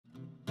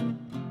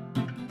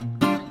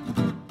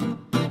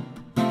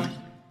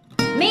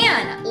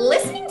Man,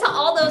 listening to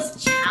all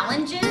those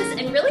challenges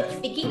and really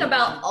thinking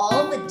about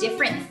all the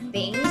different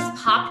things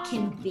pop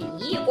can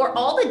be, or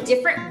all the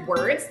different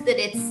words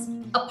that it's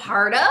a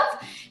part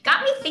of,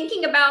 got me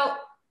thinking about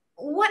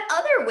what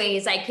other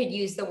ways I could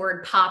use the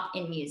word pop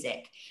in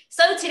music.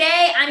 So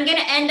today I'm going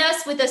to end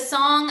us with a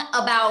song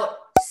about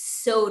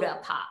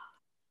soda pop.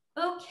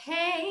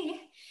 Okay,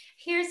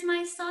 here's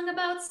my song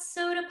about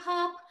soda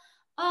pop.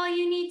 All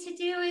you need to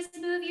do is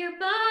move your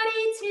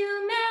body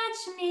to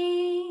match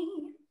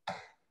me.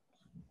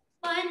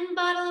 1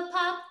 bottle of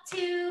pop,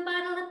 2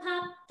 bottle of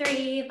pop,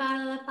 3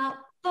 bottle of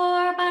pop,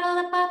 4 bottle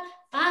of pop,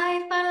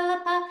 5 bottle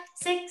of pop,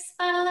 6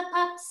 bottle of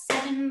pop,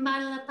 7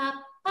 bottle of pop,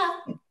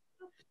 pop.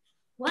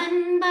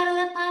 1 bottle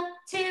of pop,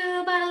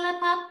 2 bottle of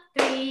pop,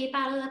 3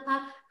 bottle of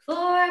pop, 4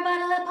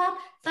 bottle of pop,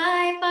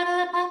 5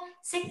 bottle of pop,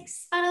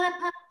 6 bottle of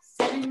pop,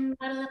 7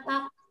 bottle of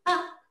pop,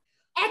 pop.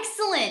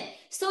 Excellent.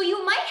 So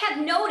you might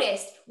have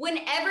noticed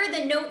whenever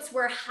the notes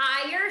were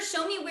higher,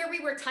 show me where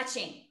we were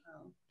touching.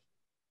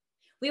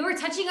 We were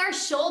touching our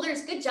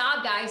shoulders. Good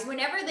job, guys.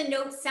 Whenever the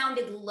notes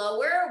sounded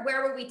lower,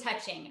 where were we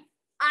touching?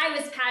 I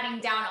was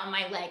patting down on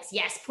my legs.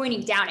 Yes,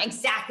 pointing down.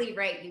 Exactly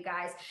right, you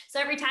guys. So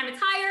every time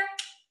it's higher,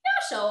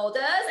 your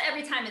shoulders.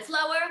 Every time it's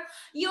lower,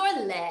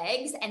 your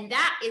legs. And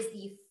that is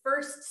the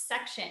first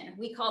section.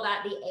 We call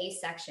that the A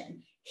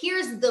section.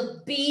 Here's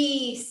the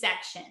B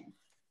section.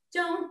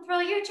 Don't throw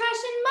your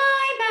trash in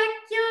my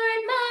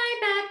backyard, my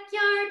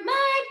backyard,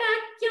 my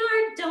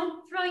backyard.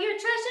 Don't throw your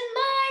trash in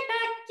my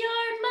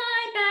backyard,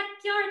 my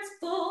backyard's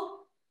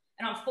full.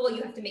 And on full,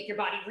 you have to make your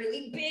body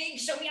really big.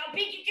 Show me how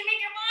big you can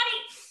make your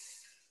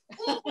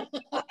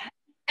body.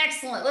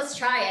 Excellent, let's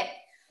try it.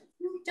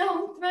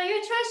 Don't throw your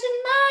trash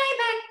in my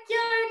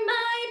backyard,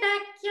 my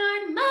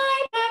backyard,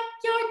 my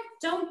backyard.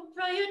 Don't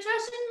throw your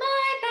trash in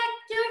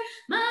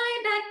my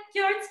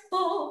backyard's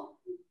full.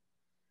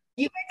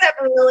 You guys have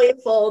really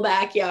full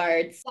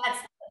backyards.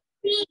 That's the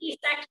B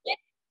section.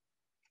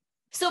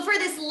 So for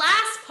this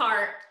last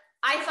part,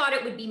 I thought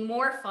it would be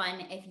more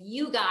fun if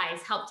you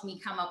guys helped me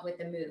come up with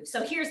the move.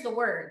 So here's the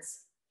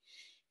words.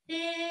 Fish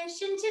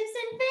and chips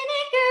and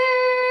vinegar,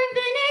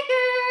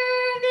 vinegar,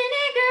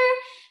 vinegar.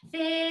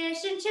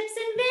 Fish and chips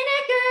and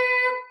vinegar,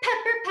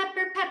 pepper,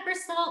 pepper, pepper,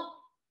 salt.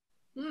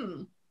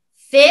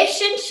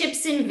 Fish and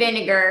chips and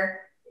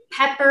vinegar,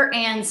 pepper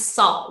and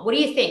salt. What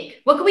do you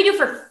think? What can we do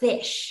for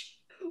fish?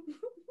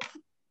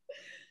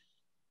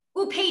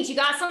 Ooh, Paige, you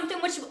got something?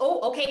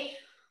 Okay.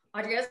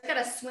 Audrey's got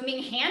a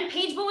swimming hand.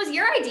 Paige, what was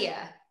your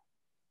idea?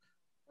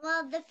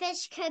 Well, the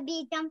fish could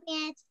be jumping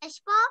in its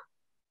fishbowl.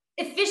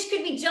 The fish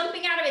could be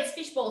jumping out of its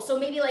fishbowl. So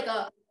maybe like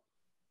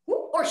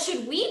or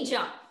should we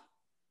jump?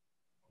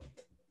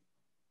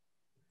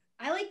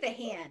 I like the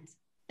hand.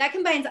 That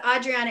combines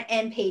Adriana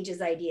and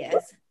Paige's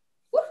ideas.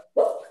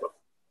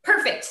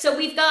 Perfect. So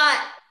we've got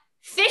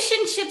fish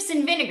and chips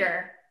and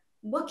vinegar.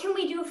 What can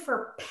we do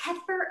for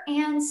pepper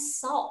and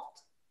salt?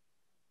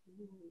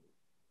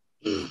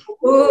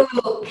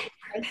 Ooh.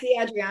 I see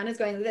Adriana's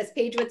going with this.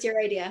 Paige, what's your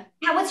idea?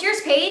 Yeah, what's yours,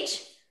 Paige?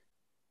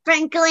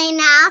 Sprinkling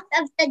out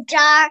of the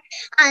jar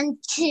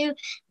onto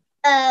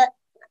a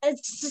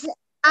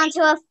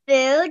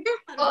food.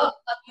 Oh,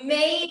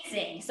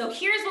 amazing. So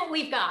here's what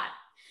we've got.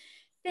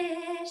 Fish and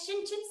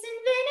chips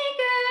and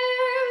vinegar,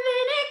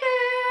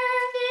 vinegar,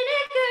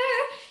 vinegar.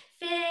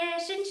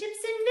 Fish and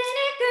chips and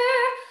vinegar,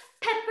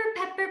 pepper,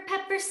 pepper,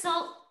 pepper,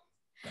 salt.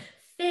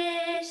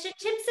 Fish and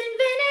chips and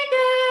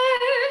vinegar,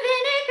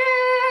 vinegar,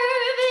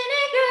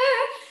 vinegar.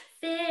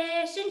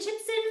 Fish and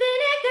chips and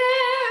vinegar,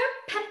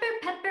 pepper,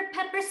 pepper,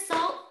 pepper,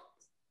 salt.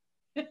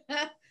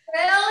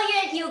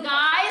 Brilliant, you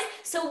guys.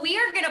 So we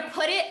are gonna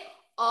put it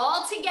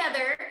all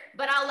together,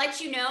 but I'll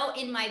let you know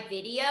in my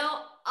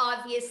video,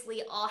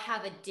 obviously I'll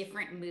have a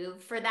different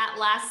move for that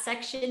last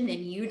section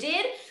than you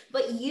did,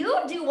 but you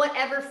do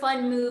whatever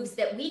fun moves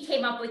that we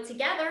came up with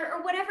together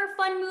or whatever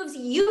fun moves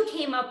you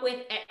came up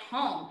with at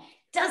home.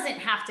 Doesn't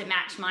have to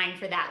match mine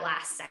for that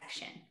last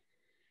section.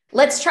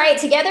 Let's try it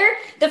together.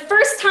 The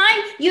first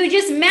time you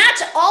just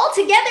match all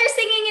together,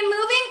 singing and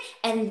moving,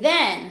 and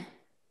then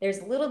there's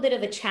a little bit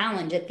of a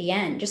challenge at the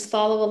end. Just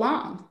follow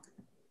along.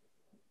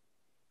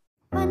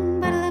 1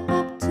 bottle of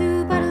pop,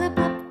 2 bottle of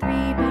pop,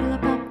 3 bottle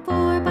of pop,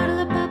 4 bottle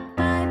of pop,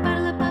 5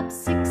 bottle of pop,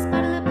 6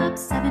 bottle of pop,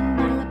 7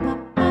 bottle of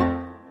pop, pop.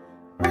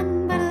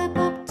 1 bottle of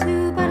pop,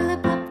 2 bottle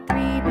of pop,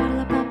 3 bottle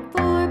of pop,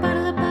 4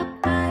 bottle of pop,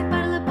 5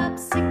 bottle of pop,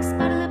 6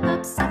 bottle of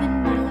pop,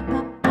 7 bottle of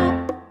pop, pop.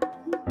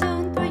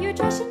 Don't throw your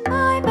trash in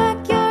my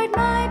backyard,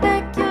 my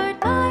backyard,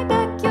 my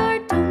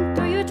backyard. Don't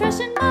throw your trash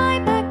in my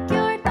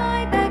backyard,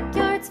 my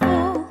backyard's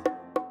full.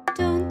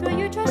 Don't throw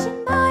your trash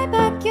in my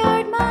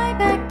backyard, my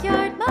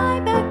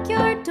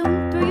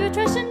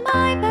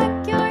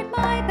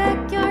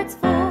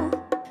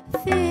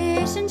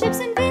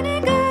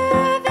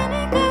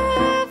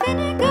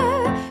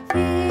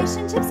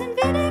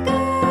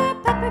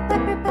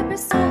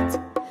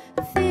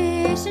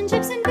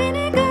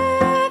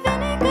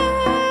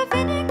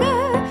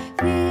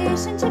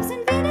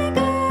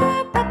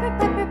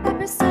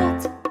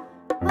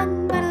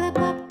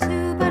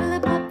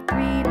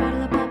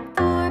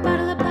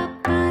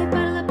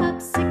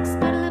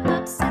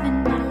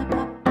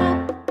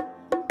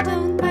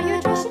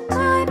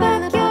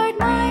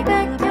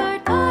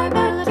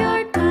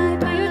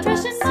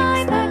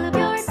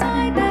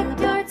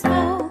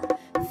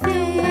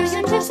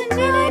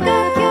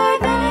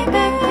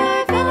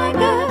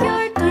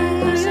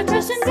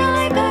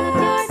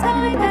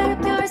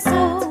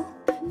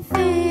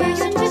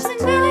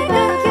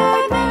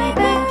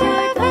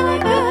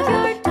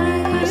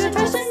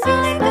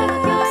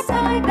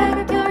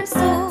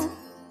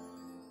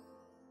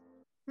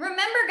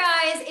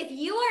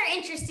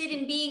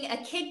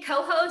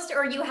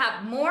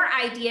got more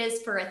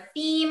ideas for a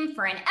theme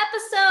for an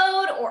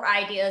episode, or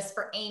ideas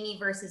for Amy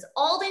versus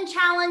Alden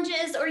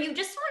challenges, or you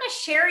just want to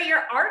share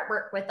your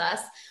artwork with us,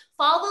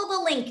 follow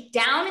the link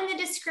down in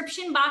the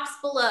description box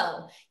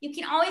below. You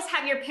can always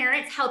have your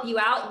parents help you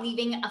out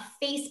leaving a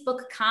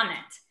Facebook comment.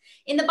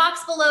 In the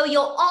box below,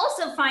 you'll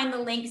also find the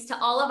links to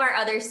all of our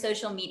other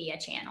social media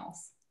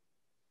channels.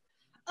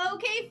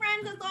 Okay,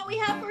 friends, that's all we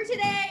have for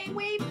today.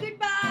 Wave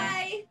goodbye.